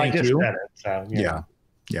 Thank you. Said it, so, yeah.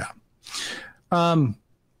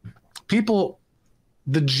 People,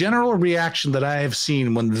 the general reaction that I have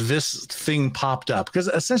seen when this thing popped up, because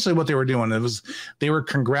essentially what they were doing, they were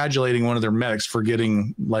congratulating one of their medics for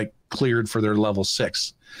getting like cleared for their level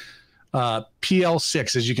 6.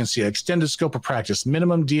 PL6, as you can see, extended scope of practice,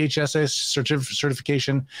 minimum DHSA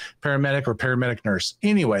certification, paramedic or paramedic nurse.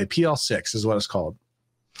 Anyway, PL6 is what it's called.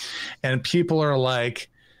 And people are like,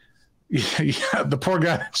 yeah, the poor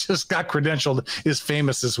guy that just got credentialed is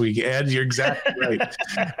famous this week. Ed, you're exactly right.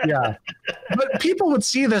 Yeah. But people would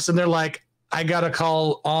see this and they're like, I got to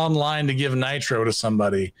call online to give nitro to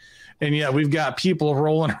somebody. And yeah, we've got people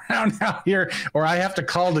rolling around out here, or I have to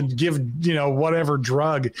call to give, whatever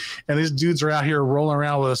drug. And these dudes are out here rolling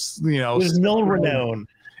around with, with Milrinone.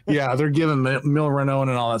 Yeah, they're giving Milrinone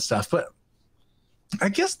and all that stuff. But I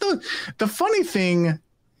guess the funny thing,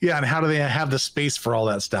 yeah, and how do they have the space for all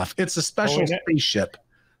that stuff? It's a special spaceship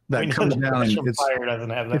that comes down.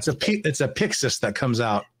 And it's a Pyxis that comes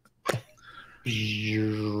out.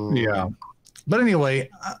 Yeah. But anyway,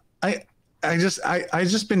 I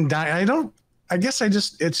just been dying.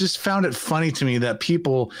 It's just found it funny to me that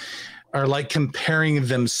people are like comparing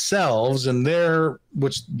themselves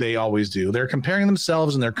which they always do. They're comparing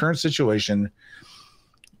themselves in their current situation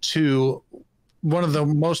to one of the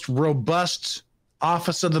most robust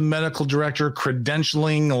office of the medical director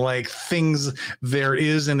credentialing like things there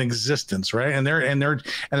is in existence, right? And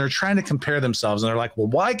they're trying to compare themselves, and they're like, well,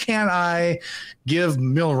 why can't I give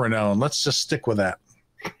Milrinone? Let's just stick with that.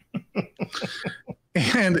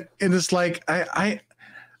 and it's like I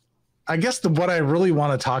guess what I really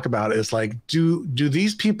want to talk about is like, do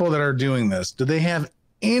these people that are doing this, do they have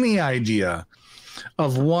any idea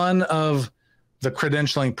of one, of the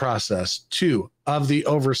credentialing process, 2, of the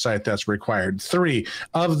oversight that's required, 3,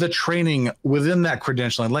 of the training within that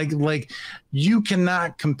credentialing? Like you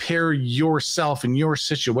cannot compare yourself and your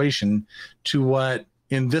situation to what,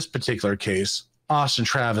 in this particular case, Austin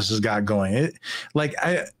Travis has got going.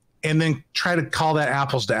 And then try to call that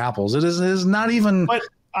apples to apples. It is not even. But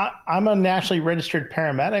I'm a nationally registered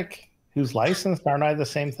paramedic who's licensed. Aren't I the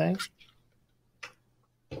same thing?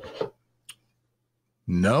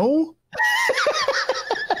 No.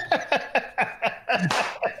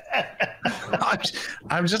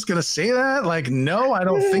 I'm just gonna say that. Like, no, I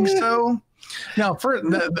don't think so. Now,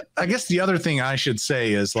 I guess the other thing I should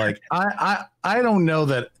say is like, I don't know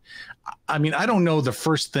that. I mean, I don't know the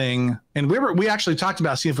first thing, and we actually talked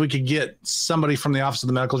about seeing if we could get somebody from the office of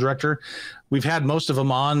the medical director. We've had most of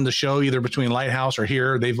them on the show, either between Lighthouse or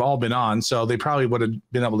here. They've all been on, so they probably would have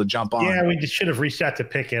been able to jump on. Yeah, we just should have reached out to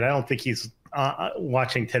Pickett. I don't think he's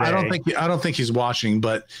watching today. I don't think he's watching,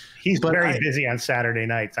 but he's very busy on Saturday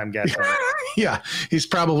nights, I'm guessing. Yeah, he's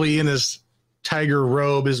probably in his tiger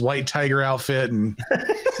robe, his white tiger outfit, and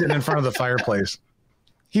sitting in front of the fireplace.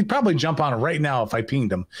 He'd probably jump on it right now if I pinged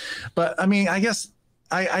him. But I mean, I guess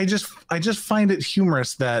I just find it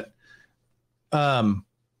humorous that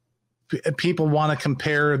people want to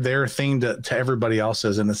compare their thing to everybody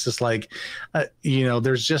else's. And it's just like,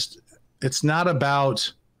 there's just, it's not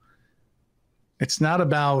about.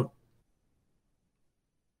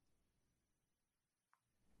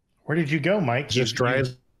 Where did you go, Mike? Just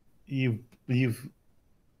drive. You've.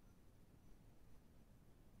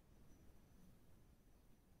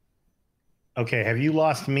 Okay, have you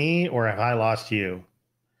lost me or have I lost you?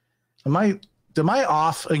 Am I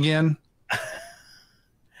off again?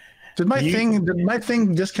 Did my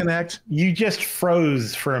thing disconnect? You just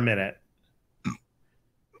froze for a minute.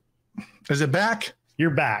 Is it back? You're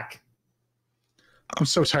back. I'm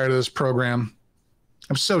so tired of this program.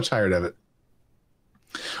 I'm so tired of it.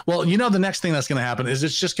 Well, the next thing that's going to happen is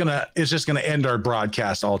it's just going to end our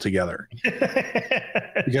broadcast altogether.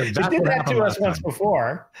 Because that's what happened to us once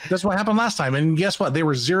before. That's what happened last time. And guess what? They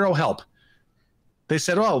were zero help. They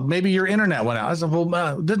said, well, maybe your internet went out. I said, well,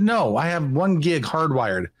 no, I have 1 gig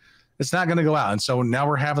hardwired. It's not going to go out. And so now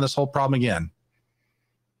we're having this whole problem again.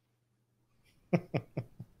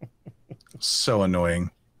 So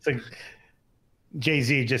annoying. So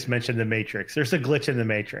Jay-Z just mentioned the Matrix. There's a glitch in the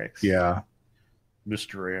Matrix. Yeah.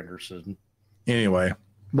 Mr. Anderson. Anyway,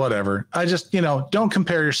 whatever. I just, don't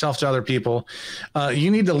compare yourself to other people. You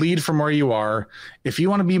need to lead from where you are. If you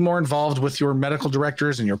want to be more involved with your medical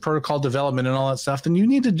directors and your protocol development and all that stuff, then you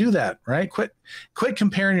need to do that, right? Quit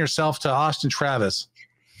comparing yourself to Austin Travis.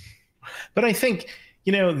 But I think,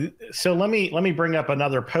 so let me bring up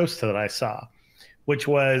another post that I saw, which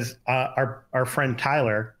was our friend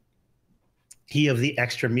Tyler, he of the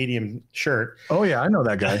extra medium shirt. Oh yeah, I know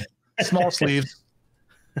that guy. Small sleeves.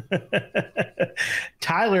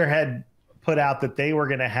 Tyler had put out that they were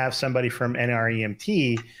going to have somebody from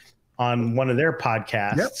NREMT on one of their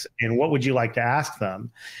podcasts. Yep. And what would you like to ask them?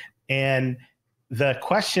 And the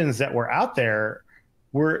questions that were out there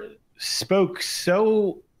spoke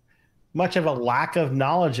so much of a lack of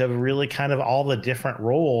knowledge of really kind of all the different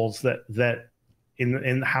roles that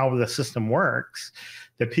in how the system works,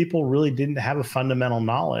 that people really didn't have a fundamental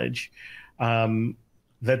knowledge.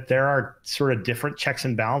 That there are sort of different checks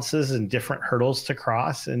and balances and different hurdles to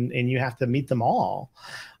cross, and you have to meet them all.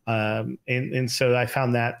 And so I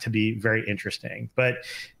found that to be very interesting. But,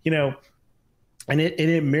 and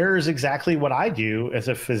it mirrors exactly what I do as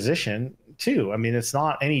a physician too. I mean, it's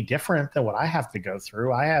not any different than what I have to go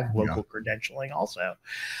through. I have local credentialing also.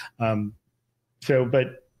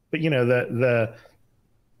 But the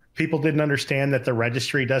people didn't understand that the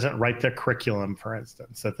registry doesn't write the curriculum, for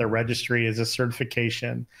instance, that the registry is a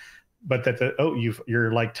certification, but that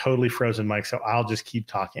you're like totally frozen, Mike. So I'll just keep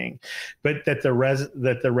talking. But that the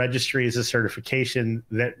registry is a certification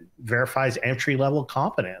that verifies entry level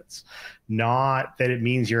competence, not that it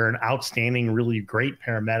means you're an outstanding, really great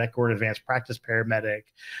paramedic or an advanced practice paramedic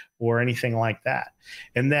or anything like that.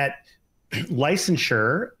 And that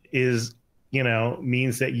licensure is,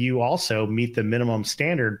 means that you also meet the minimum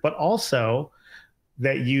standard, but also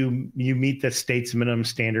that you meet the state's minimum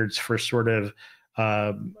standards for sort of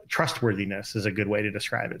trustworthiness is a good way to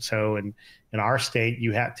describe it. So in our state,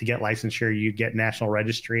 you have to get licensure, you get national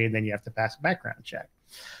registry, and then you have to pass a background check.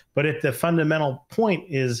 But at the fundamental point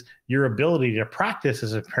is your ability to practice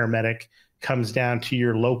as a paramedic comes down to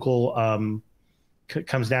your local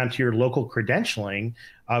credentialing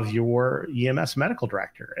of your EMS medical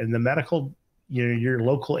director and the medical, your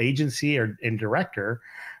local agency and director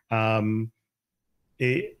can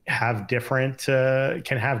have different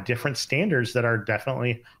standards that are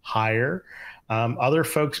definitely higher. Other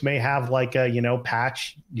folks may have like a,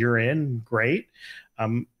 patch, you're in, great.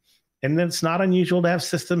 And then it's not unusual to have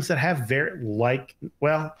systems that have it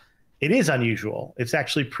is unusual. It's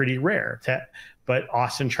actually pretty rare. But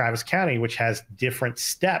Austin Travis County, which has different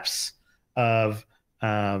steps of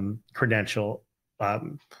credential,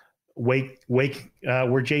 Wake,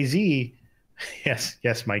 where Jay-Z,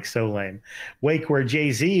 yes, Mike, so lame. Wake, where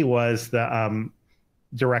Jay-Z was the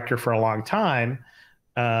director for a long time,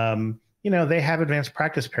 they have advanced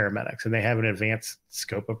practice paramedics and they have an advanced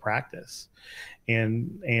scope of practice.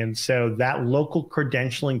 And so that local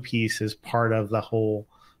credentialing piece is part of the whole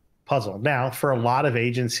puzzle. Now, for a lot of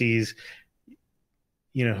agencies,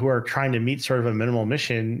 who are trying to meet sort of a minimal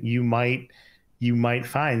mission, you might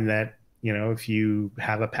find that, if you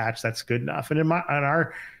have a patch, that's good enough. And in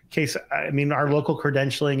our case, I mean, our local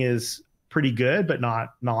credentialing is pretty good, but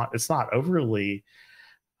it's not overly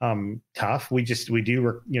tough. We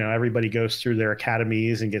do, everybody goes through their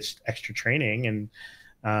academies and gets extra training,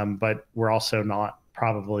 but we're also not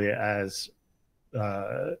probably as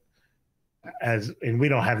and we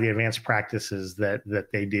don't have the advanced practices that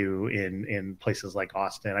they do in places like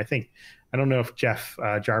Austin. I don't know if Jeff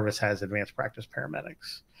Jarvis has advanced practice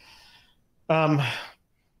paramedics.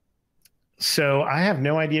 So I have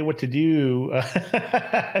no idea what to do.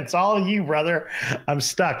 It's all you, brother. I'm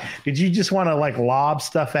stuck. Did you just want to lob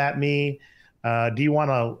stuff at me? Do you want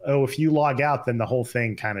to, if you log out, then the whole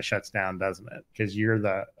thing kind of shuts down, doesn't it? Because you're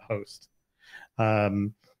the host.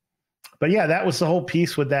 But yeah, that was the whole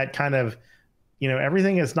piece with that kind of,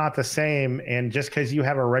 everything is not the same. And just because you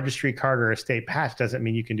have a registry card or a state patch doesn't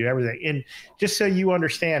mean you can do everything. And just so you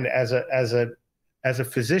understand, as a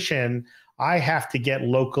physician, I have to get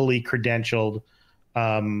locally credentialed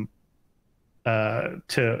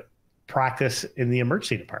to practice in the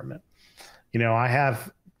emergency department. I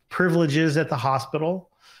have privileges at the hospital.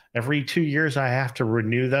 Every 2 years, I have to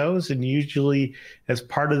renew those. And usually as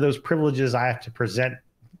part of those privileges, I have to present,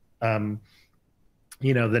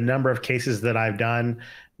 the number of cases that I've done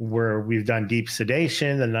where we've done deep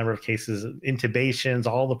sedation, the number of cases, intubations,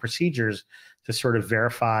 all the procedures to sort of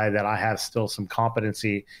verify that I have still some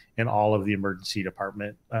competency in all of the emergency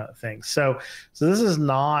department things. So this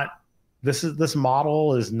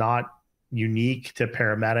model is not unique to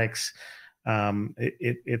paramedics.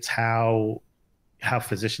 It's how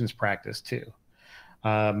physicians practice too.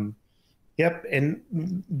 Yep.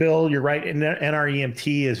 And Bill, you're right. And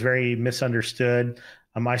NREMT is very misunderstood.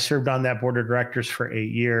 I served on that board of directors for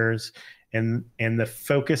 8 years. And the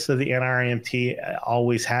focus of the NREMT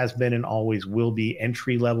always has been and always will be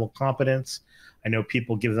entry-level competence. I know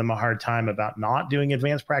people give them a hard time about not doing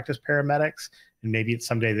advanced practice paramedics, and maybe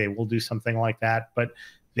someday they will do something like that. But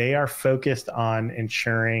they are focused on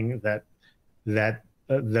ensuring that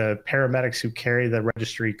the paramedics who carry the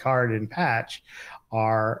registry card and patch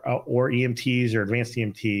are or EMTs or advanced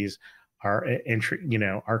EMTs are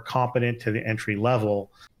are competent to the entry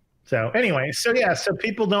level. So anyway, so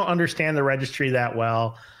people don't understand the registry that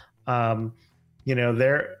well. I've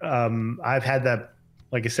had that,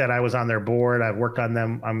 like I said, I was on their board. I've worked on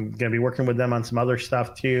them. I'm going to be working with them on some other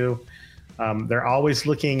stuff too. They're always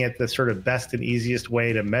looking at the sort of best and easiest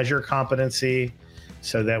way to measure competency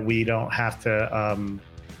so that we don't have to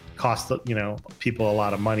cost, people a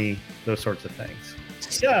lot of money, those sorts of things.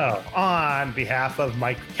 So on behalf of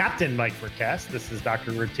Captain Mike Verkest, this is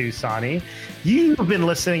Dr. Ritu Sani. You've been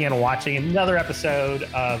listening and watching another episode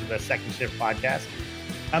of the Second Shift Podcast,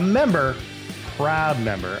 proud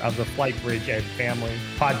member of the Flightbridge Ed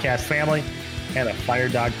podcast family, and a Fire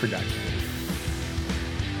Dog production.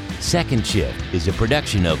 Second Shift is a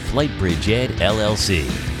production of Flightbridge Ed LLC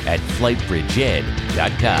at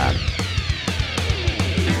flightbridgeed.com.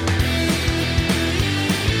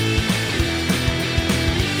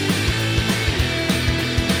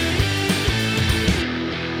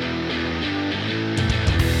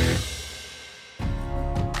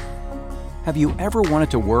 Have you ever wanted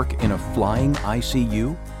to work in a flying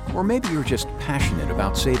ICU? Or maybe you're just passionate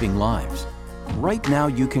about saving lives. Right now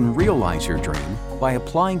you can realize your dream by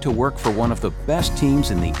applying to work for one of the best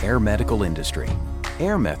teams in the air medical industry.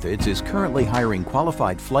 Air Methods is currently hiring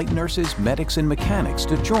qualified flight nurses, medics, and mechanics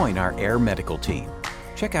to join our air medical team.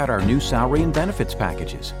 Check out our new salary and benefits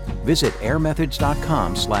packages. Visit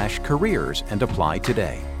airmethods.com/careers and apply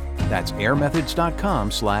today. That's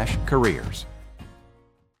airmethods.com/careers.